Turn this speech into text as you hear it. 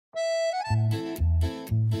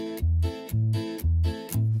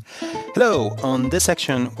Hello! On this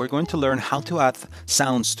section, we're going to learn how to add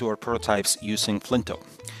sounds to our prototypes using Flinto.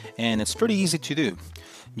 And it's pretty easy to do.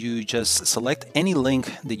 You just select any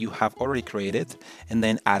link that you have already created and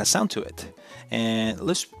then add a sound to it. And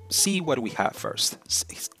let's see what we have first.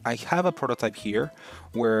 I have a prototype here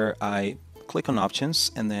where I click on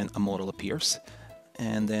options and then a modal appears.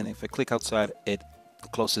 And then if I click outside, it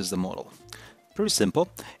closes the modal. Pretty simple.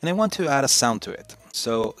 And I want to add a sound to it.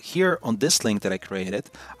 So here on this link that I created,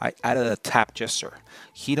 I added a tap gesture.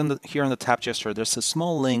 Here on the tap gesture, there's a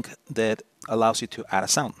small link that allows you to add a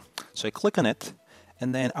sound. So I click on it,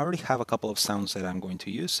 and then I already have a couple of sounds that I'm going to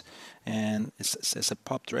use. And it says a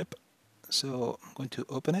pop drip. So I'm going to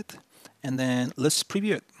open it, and then let's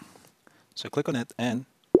preview it. So I click on it, and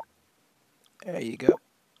there you go.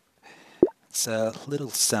 It's a little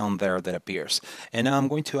sound there that appears. And now I'm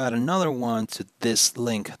going to add another one to this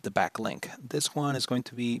link, the back link. This one is going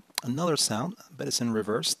to be another sound, but it's in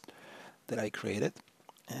reverse that I created.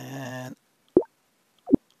 And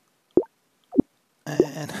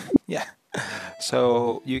yeah.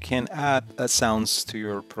 So you can add sounds to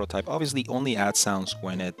your prototype. Obviously, only add sounds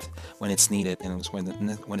when it's needed and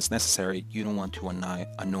when it's necessary. You don't want to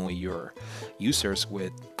annoy your users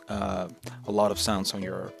with a lot of sounds on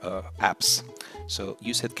your apps. So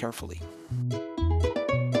use it carefully.